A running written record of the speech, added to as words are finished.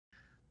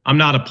I'm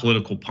not a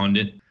political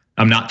pundit.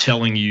 I'm not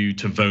telling you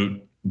to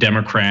vote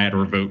Democrat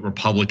or vote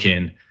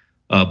Republican.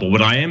 But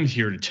what I am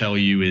here to tell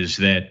you is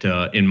that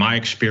in my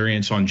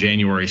experience on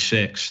January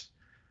 6th,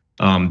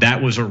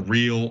 that was a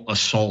real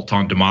assault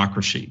on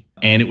democracy.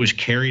 And it was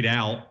carried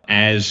out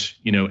as,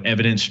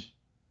 evidence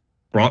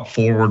brought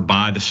forward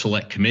by the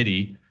select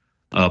committee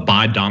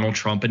by Donald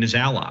Trump and his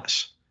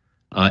allies.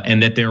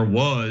 And that there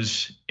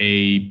was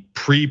a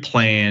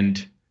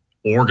pre-planned,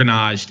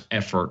 organized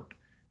effort,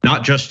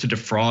 not just to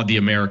defraud the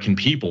American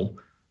people,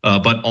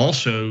 but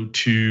also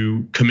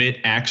to commit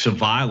acts of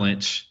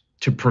violence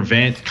to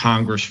prevent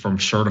Congress from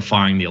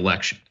certifying the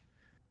election.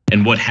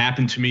 And what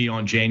happened to me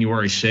on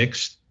January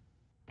 6th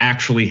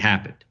actually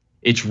happened.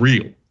 It's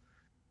real.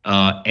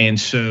 And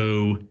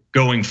so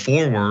going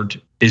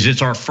forward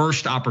it's our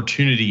first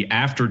opportunity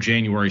after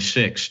January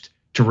 6th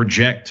to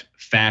reject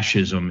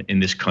fascism in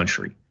this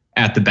country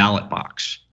at the ballot box.